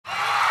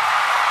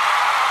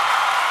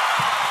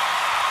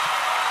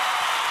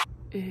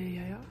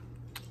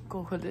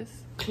Góða kvöldið.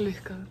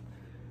 Klukkan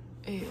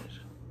er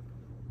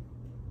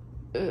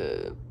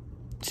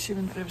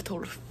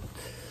 7:12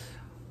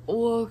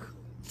 og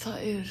það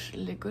er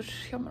leikur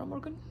hjá mér á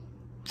morgun.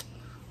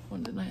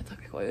 Vonandi næ ég að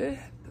taka eitthvað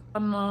upp.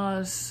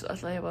 Annars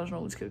ætla ég bara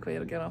svona að útskýra hvað ég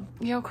er að gera.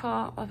 Ég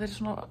ákvað að vera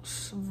svona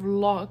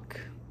vlog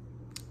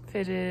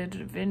fyrir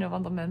vini og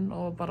vandamenn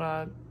og bara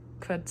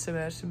hvern sem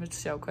vill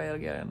sjá hvað ég er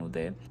að gera hérna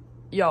úti.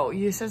 Já,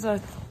 ég sem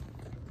sagt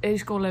er í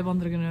skóla í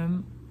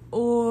Bandaríkjunum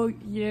og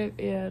ég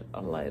er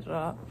að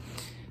læra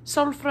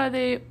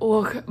sálfræði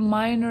og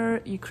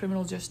minor í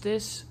criminal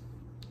justice.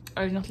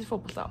 Ég er náttúrulega í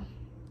fótbolta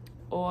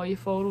og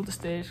ég fór út að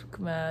styrk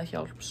með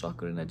hjálp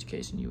Soccer in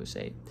Education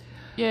USA.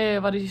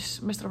 Ég var í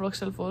meistaraflokk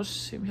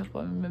Selfoss sem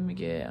hjálpaði mér mjög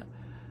mikið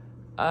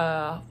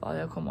að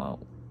ég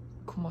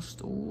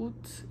komast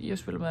út. Ég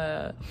spila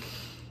með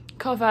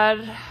KFR,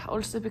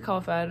 ólst upp í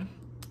KFR,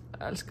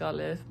 elskaði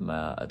lið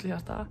með öllu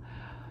hjarta.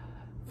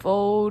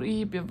 Fór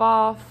í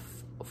BVF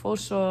og fór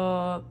svo,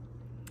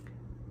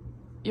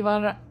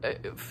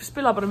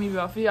 spilaði bara um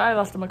IBF, ég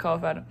æfði alltaf með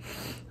KFR.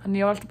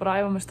 Þannig ég var alltaf bara að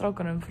æfa með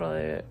strákunum frá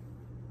því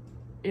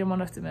ég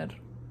man eftir mér.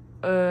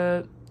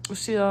 Og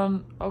síðan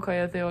ákvað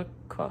ég þegar ég var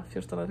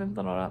 14 eða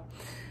 15 ára,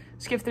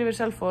 skiptir yfir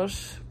Selfoss.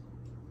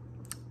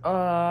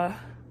 Það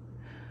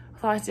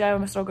hætti ég að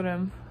æfa með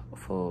strákunum og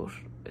fór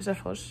í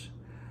Selfoss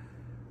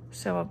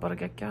sem var bara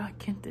geggjað,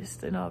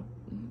 kynntist eina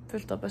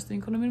fullt af bestu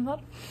vinkonum mínum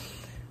þar.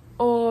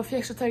 Og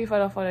fékk svo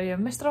tækifæri að fara í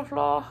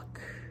meistaraflokk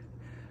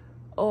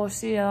og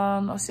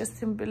síðan á síðasta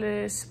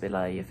tímabili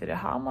spilaði ég fyrir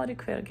Hamar í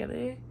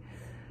Hveragerði.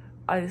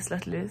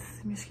 Æðislegt lið,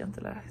 mjög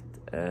skemmtilegt.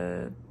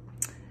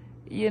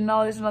 Ég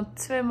náði svona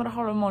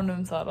 2,5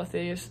 mánuðum þar af því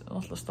ég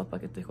náttúrulega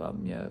stoppaði ekkert eitthvað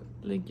mjög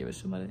lengi við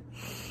sumarið.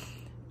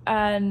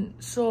 En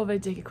svo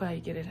veit ég ekki hvað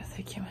ég gerir þegar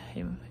ég kem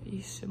heim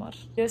í sumar.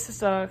 Ég sem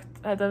sagt,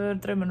 þetta hefur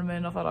verið draumurinn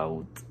minn að fara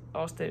út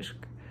á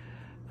styrk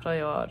frá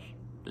ég var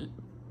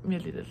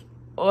mjög lítil.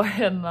 Og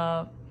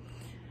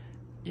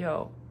já,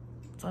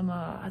 þannig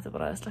að þetta er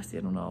bara æðislegt. Ég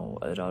er núna á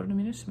öðru árinu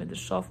mínu sem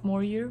heitir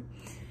sophomore year.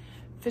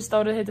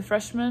 Fyrsta árið heitir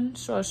freshman,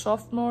 svo er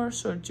sophomore,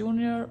 svo er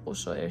junior og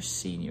svo er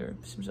senior,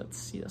 sem sagt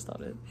síðasta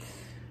árið.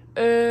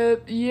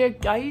 Ég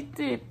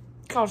gæti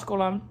klára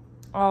skólan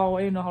á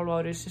 1,5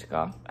 ári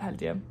cirka,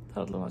 held ég. Það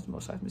er allavega það sem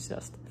var sagt mér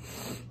síðast.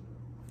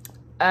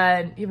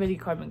 En ég veit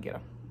ekki hvað ég mun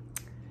gera.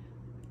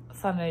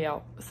 Þannig já,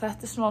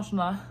 þetta er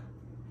svona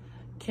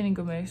kynning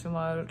um mig sem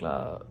að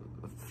örugglega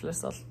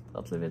flest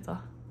allir vita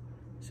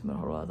sem er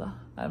að horfa á þetta,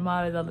 en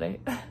maður veit aldrei.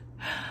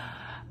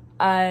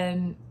 En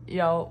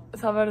já,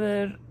 það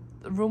verður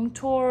room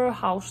tour,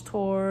 house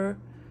tour,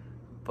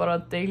 bara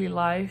daily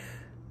life,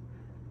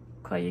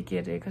 hvað ég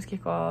geri, kannski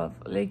eitthvað af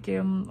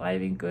leikjum,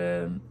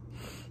 æfingum,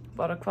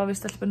 bara hvað við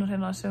stelpunum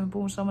hérna sem við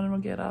búum saman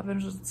að gera. Við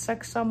erum svo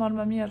 6 saman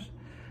með mér,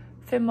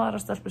 5 aðra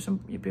stelpur sem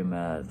ég býð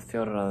með,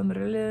 4 af þeim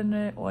eru í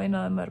liðinu og eina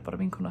af þeim er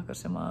bara vinkona okkar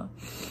sem að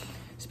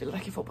spilar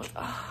ekki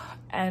fótbolta.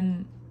 En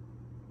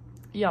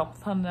já,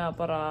 þannig að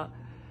bara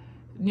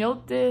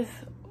njótið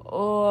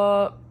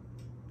og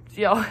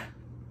já,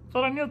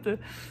 bara njótið.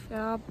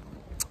 Já,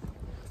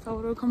 þá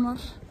vorum við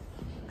komnar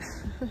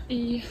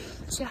í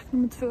check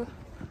nummer 2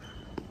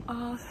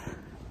 að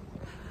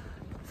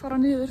fara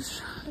niður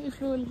í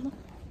flugvélina.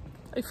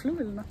 Í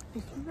flugvélina? Í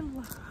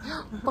flugvélina? Já,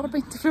 bara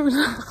beint í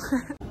flugvélina.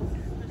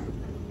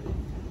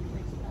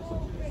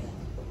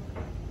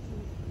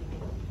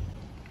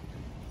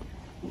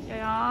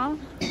 Jæja,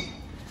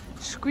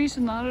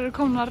 skvísunar eru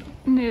komnar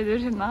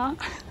niður hérna.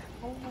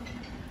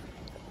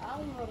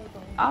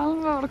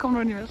 Alveg var að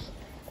koma inn í vel.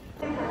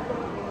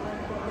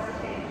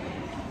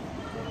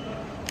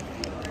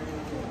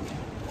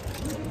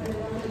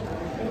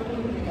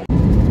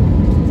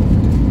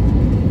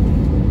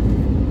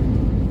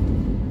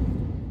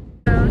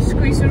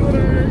 Skvísur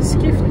voru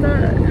skipta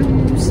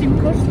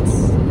símkort.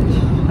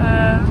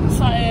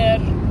 Það er,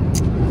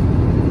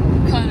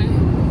 hvað er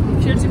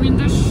 40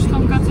 mínútur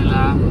þangað til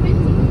að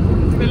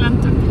við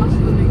lendum.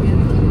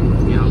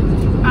 Já,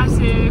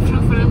 þessi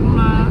flugferð er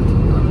búin að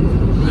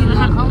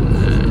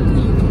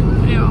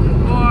já,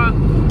 og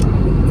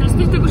til að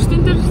stytta ykkur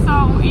stundir þá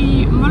í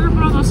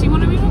mölbráð á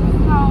símanum mínum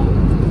þá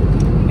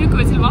bjuggum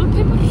við til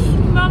wallpaper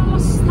meðal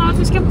annars, það var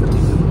til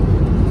skemmtilegt.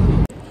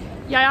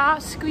 Jæja,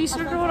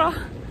 skvísur voru að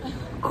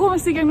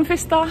komast í gegnum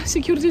fyrsta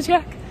security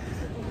check.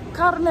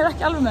 Karen er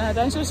ekki alveg með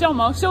þetta eins og við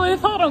sjáum á. Sjáuð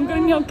þið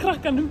farangurinn hjá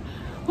krakkanum.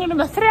 Hún er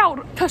með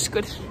 3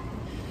 töskur.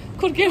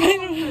 Hvorki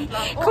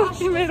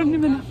meira um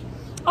minna.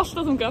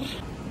 Alltaf þungar.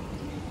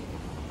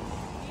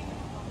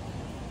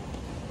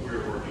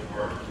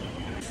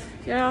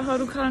 Jæja, þá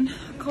eru Karen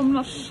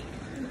komnar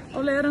á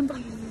leiðarenda.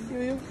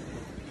 Jú.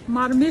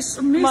 Maður miss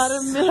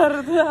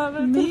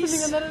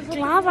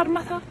glaðar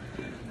með það.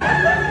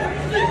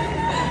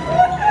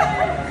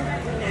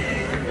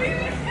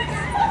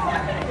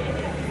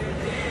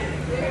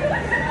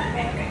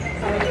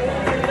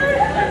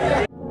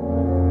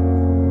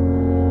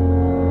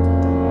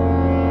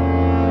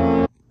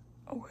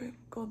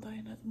 Góðan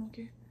daginn, þetta er nú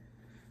ekki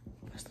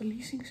besta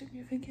lýsing sem ég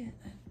hef fengið,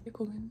 en ég er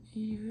komin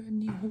í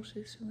nýja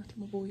húsið sem við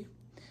ætlum að búa í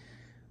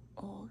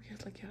og ég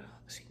ætla að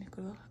sýna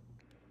ykkur það.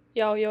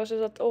 Já, ég var sem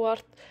sagt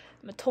óvart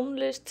með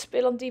tónlist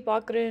spilandi í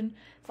bakgrunn,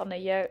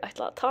 þannig ég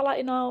ætla að tala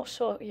inn á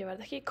svo ég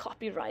verð ekki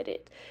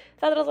copyrighted.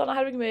 Þetta allan að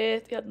herbyggja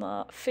mitt hérna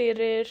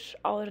fyrir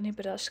áður en ég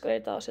byrjaði að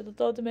skreita og setja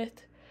dótið mitt.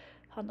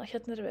 Þannig að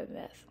hérna erum við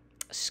með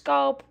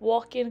skáp,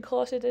 walk-in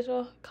closet eins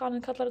og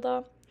Kanin kallar þetta.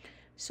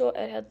 Svo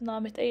hérna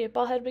mitt eigið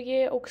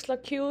baðherbyggi,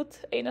 ógeðslega cute.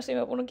 Eina sem ég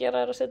hef búin að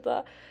gera að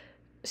setja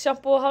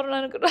shampoo og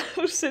hárnæðinguna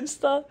úr sinn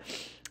stað.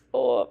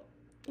 Og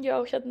já,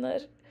 hérna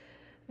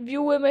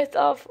viewið mitt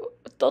af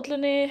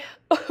dollunni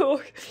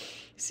og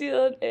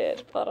síðan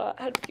bara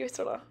herbyggi mitt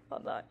svona.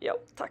 Þannig að já,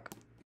 takk.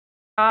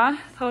 Ja,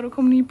 þá erum við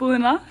komin í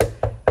búðina.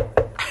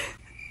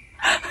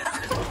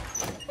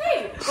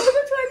 Hey,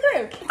 welcome to our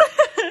crib.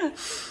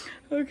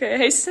 Okay,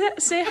 hey,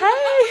 say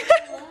hey.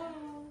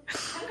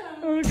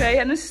 Okay,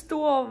 hérna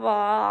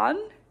stofan.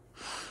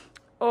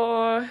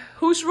 Og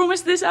whose room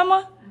is this,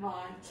 Emma?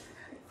 Mine.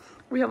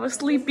 We have a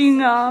sleeping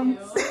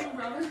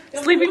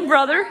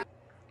brother.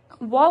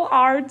 Wall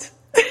art.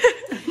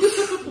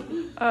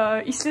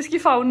 Íslenski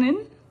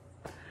fáninn.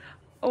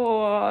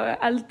 Og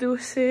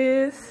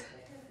eldhúsið.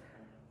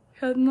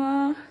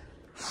 Hérna.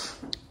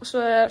 Og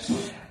svo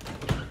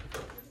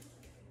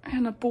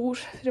hérna búr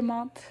fyrir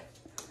mat.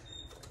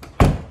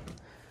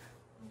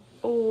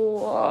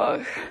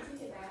 Og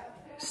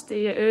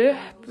stíga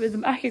upp, við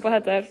veitum ekki hvað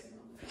þetta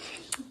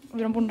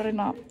Við erum búin að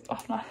reyna að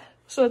opna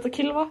svo þetta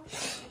kylfa.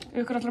 Ef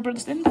ykkur ætlar að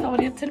breytast inn, þá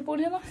var ég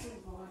tilbúin hérna.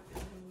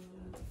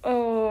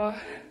 Og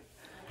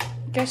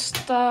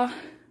gesta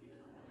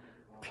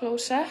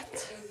klósett.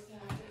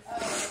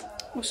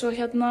 Og svo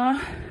hérna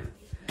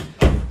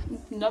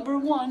number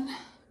 1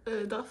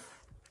 auðvitað.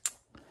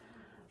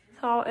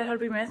 Þá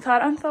herbyggið mitt.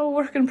 Það ennþá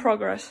work in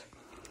progress.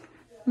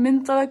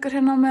 Myndaveggur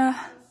hérna með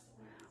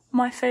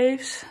my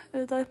faves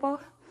auðvitað upp á.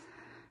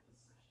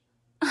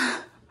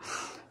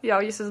 Já,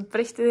 ég sem sagt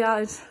breytti því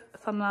aðeins.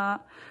 Þannig að,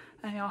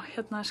 en já,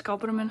 hérna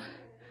skápurinn minn.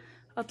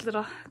 Allir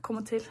að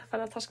koma til,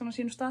 færa taskan á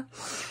sínum stað.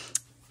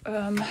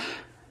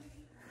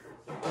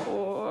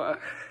 Og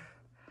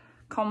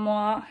koma,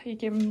 ég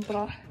gef mér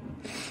bara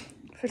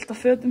fullt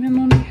af fötum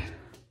hérna núna.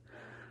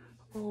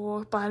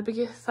 Og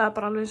baðherbergi, það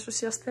bara alveg eins og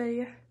síðast þegar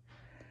ég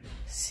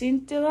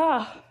sýndi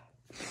það.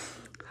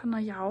 Þannig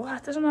að já,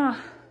 þetta svona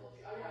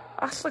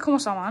allt að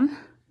koma saman.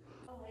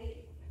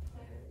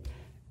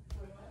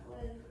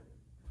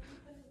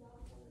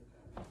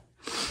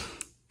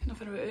 Hérna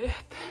fyrir við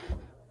upp.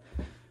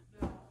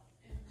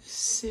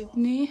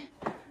 Sydney.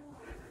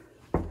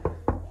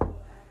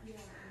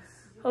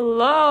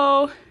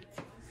 Hello.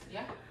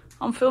 Yeah.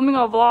 I'm filming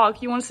a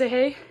vlog. You want to say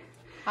hey?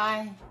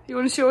 Hi. You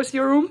want to show us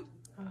your room?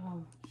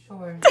 Oh,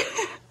 sure.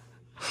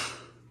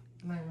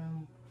 My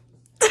room.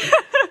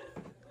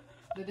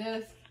 The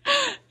desk.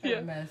 Yeah.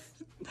 A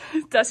mess.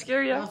 Desk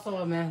area. Also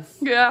a mess.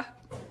 Yeah.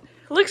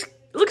 Looks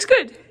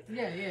good.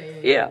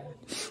 Yeah.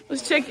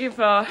 Let's check if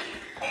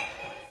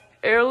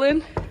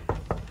Erlen.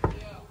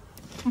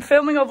 I'm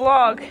filming a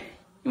vlog.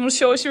 You want to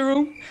show us your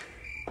room?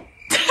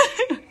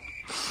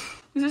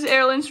 This is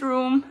Erlen's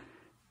room.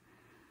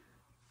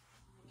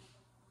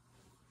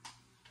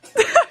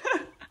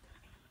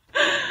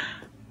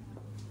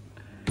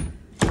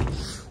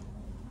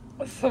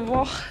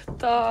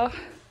 Þvotta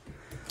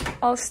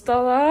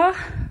aðstaða,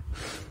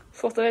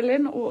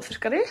 þvottavélin og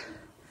þurrkari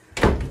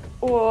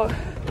og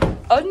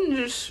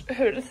önnur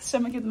hurð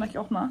sem við getum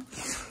ekki opnað.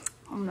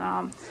 Þannig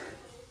að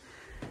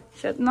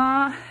hérna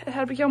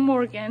herbergi á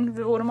Morgan.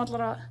 Við vorum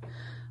allar að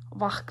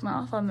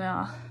vakna þannig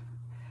að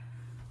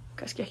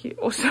kannski ekki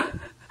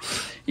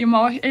ég má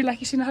eiginlega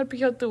ekki sýna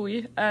herbergi á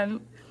Dewey en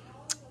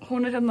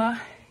hún hérna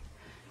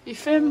í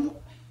 5,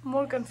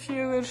 Morgan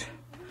 4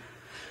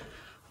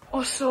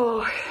 og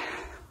svo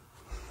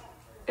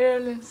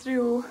Erlen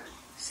 3,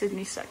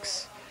 Sydney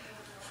 6.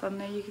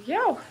 Þannig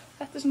já,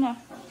 þetta svona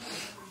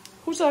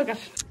húsið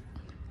okkar.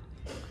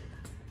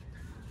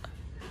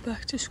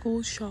 Back to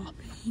school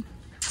shopping.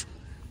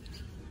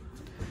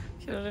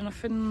 Hér að reyna að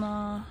finna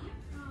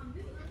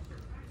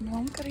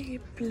langar ekki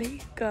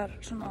bleikar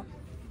svona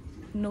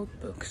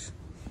notebooks.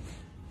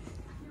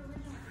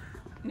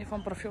 En ég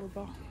fann bara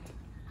fjólblá.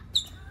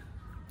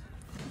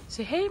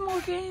 Say hey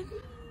Morgan.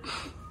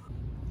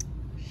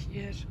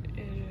 Hér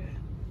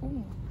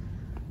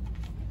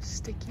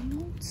sticky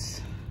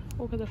notes.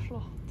 Og hvað er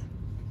flott.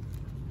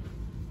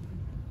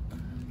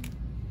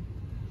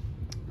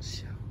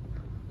 Sjá.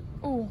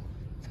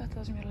 Þetta er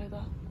það sem ég er að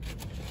leita.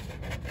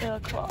 Eða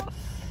hvað?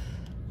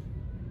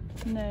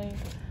 Nei,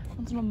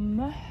 hann er svona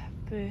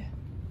möppu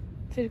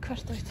fyrir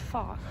hvert og eitt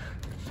fag.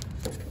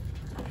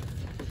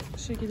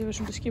 Svo ég geti verið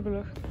svona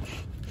skipulög.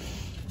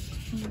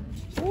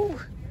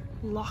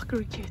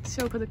 Locker kit.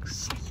 Sjá hvað þetta er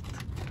sætt.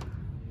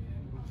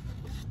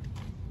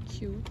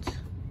 Cute.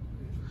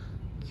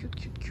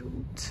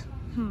 Cute.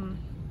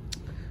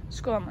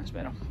 Skoðum aðeins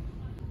meira.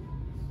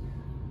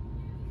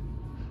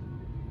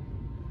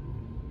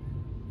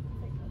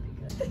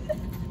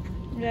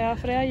 Já,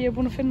 Freyja, ég er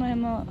búin að finna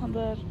hérna, það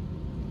er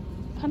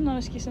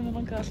pennaveski sem ég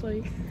langaði að slá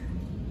í.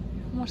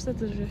 Mást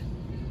þetta þessu.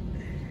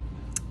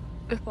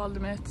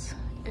 Uppáhaldið mitt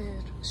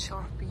er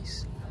Sharpies.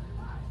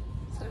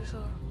 Það eru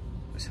svo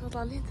Sjá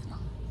alltaf litina.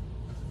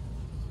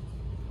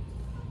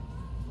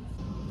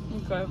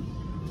 Ok,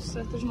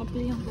 þetta svona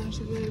blýjantar eins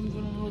og við erum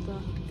búin að nota.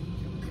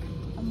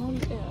 En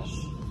málið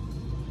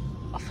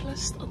að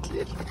flest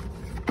allir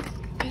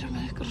eru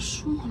með eitthvað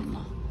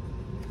svona.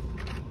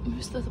 Mér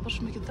finnst þetta bara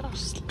svo mikið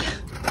drasl.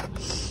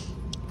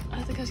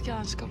 Þetta kannski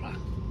aðeins skárra.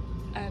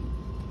 En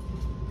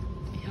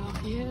já,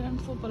 ég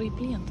ennþá bara í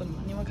blýjantunum.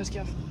 En ég var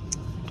kannski að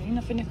reyna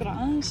að finna eitthvað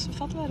aðeins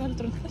fallegri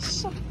heldur en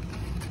þessa.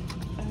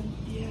 En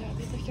ég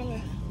veit ekki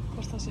alveg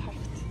hvort það sé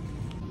hægt.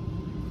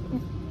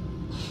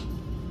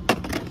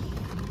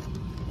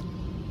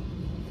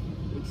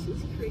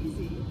 She's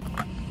crazy.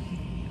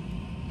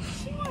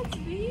 She wants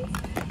these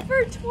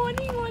for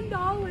 $21.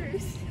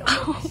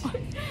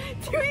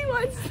 Dewey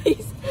wants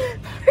these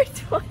for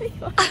 $21.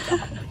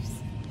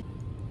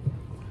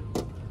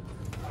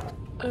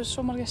 Það eru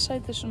svo margir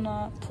sætir svona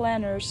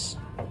planners,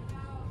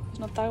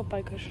 svona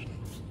dagbækur.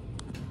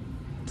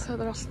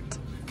 Þetta allt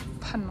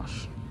pennar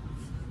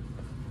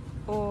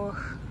og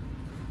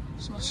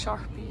svona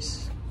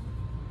Sharpies.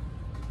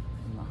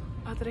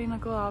 Þetta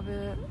eina góða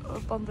við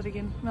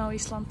Bandaríkin með á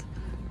Ísland.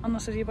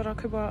 Annars ég bara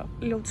að kaupa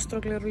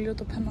ljótströgglegar og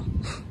ljóta penna.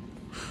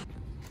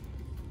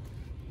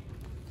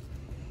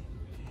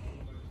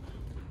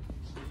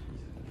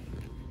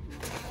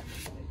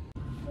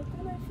 But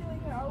then I feel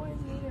like I always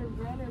need a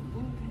red or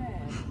blue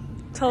pen.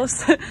 Tell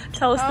us the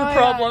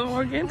problem,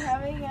 Morgan. I'm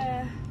having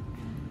a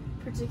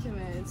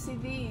predicament. See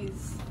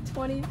these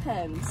 20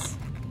 pens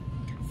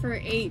for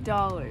 $8.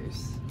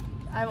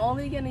 I'm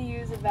only gonna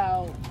use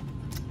about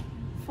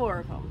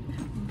 4 of them,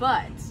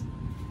 but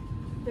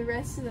the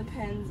rest of the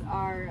pens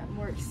are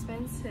more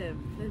expensive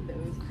than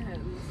those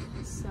pens,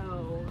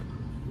 so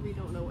we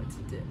don't know what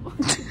to do.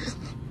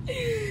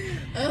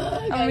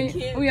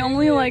 We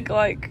only like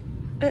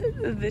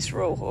this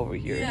row over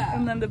here, Yeah.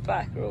 and then the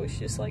back row is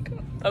just like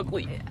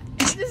ugly.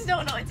 I just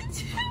don't know what to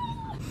do.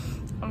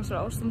 Annars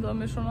ástandað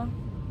mér svona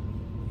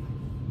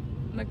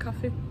með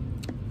kaffi.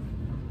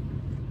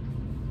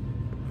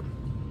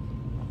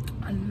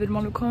 En við erum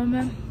alveg komið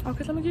með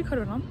ákveðlega mikið í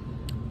körfuna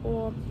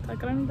og það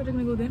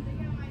grænubyrjum úti.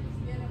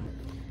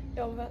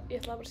 Já, ég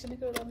ætlaði bara að sýna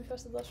ykkur þetta, mér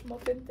fannst þetta smá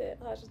fyndið.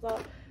 Það svona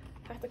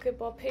hægt að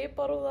kaupa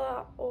piparúða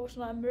og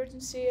svona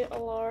emergency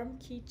alarm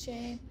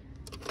keychain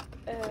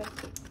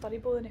bara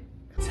í búðinni.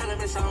 Tell him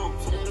it's on.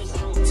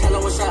 Tell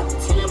him what's up.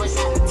 Tell him what's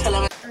up. Tell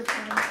him.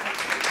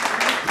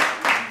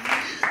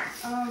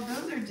 Oh,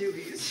 those are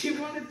Dewey's. You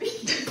want to be?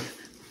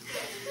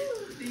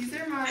 These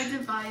are my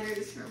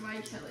dividers for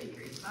my Kelly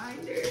Green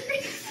binder.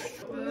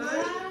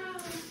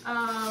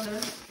 Wow.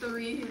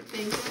 3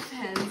 things of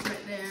pens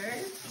right there.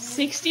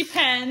 60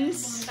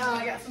 pens. Oh,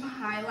 I got some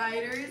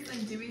highlighters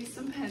and Dewey's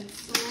some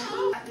pencils.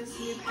 Got this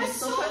new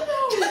pencil. So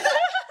cute!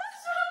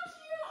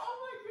 Oh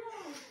my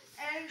god!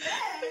 And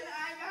then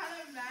I got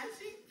a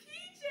matching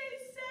PJ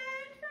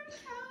set from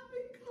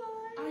Calvin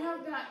Klein. I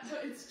have that,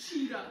 but it's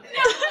cheetah.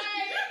 No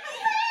way!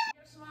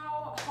 Here's my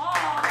haul.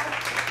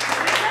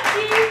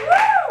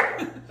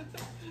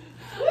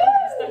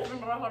 Stefnum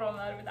bara að horfa á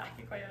það, ég veit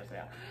ekki hvað ég er að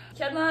segja.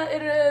 Hérna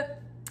eru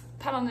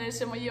pennarnir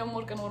sem ég og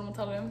Morgan vorum að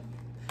tala um.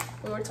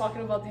 We were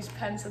talking about these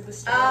pens at the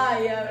store. Ah,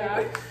 yeah.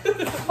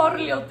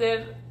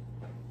 Forljótir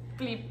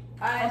blíp.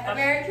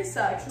 America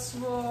sucks.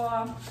 Svo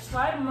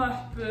 2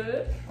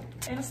 möppur,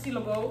 eina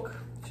stílabók,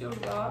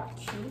 4,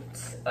 cute.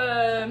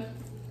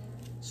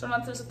 Svona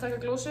til þess að taka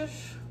glósur.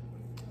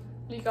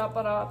 Líka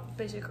bara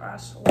basic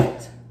as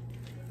white.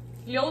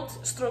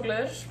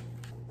 Ljótstróglur.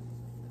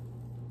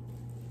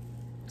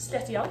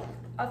 Sléttjárn,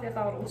 af því að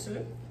það var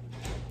útsölu.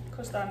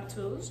 Kostaði hann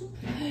 2000.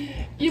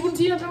 Ég er búin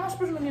 10 að drama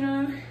spurningu mínu.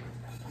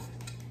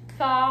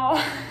 Þá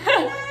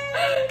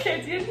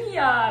keypti ég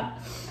nýjan.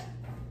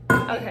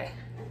 Okay.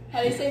 How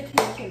do you say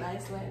pink in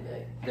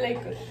Icelandic?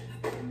 Bleikur.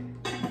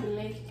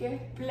 Bleikur?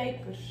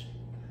 Bleikur.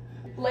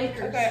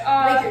 Lakers. Okay,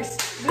 Lakers.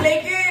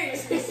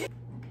 Lakers!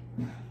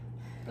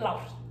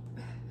 Blár.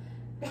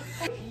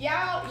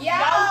 Yao!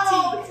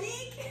 Yao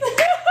teak.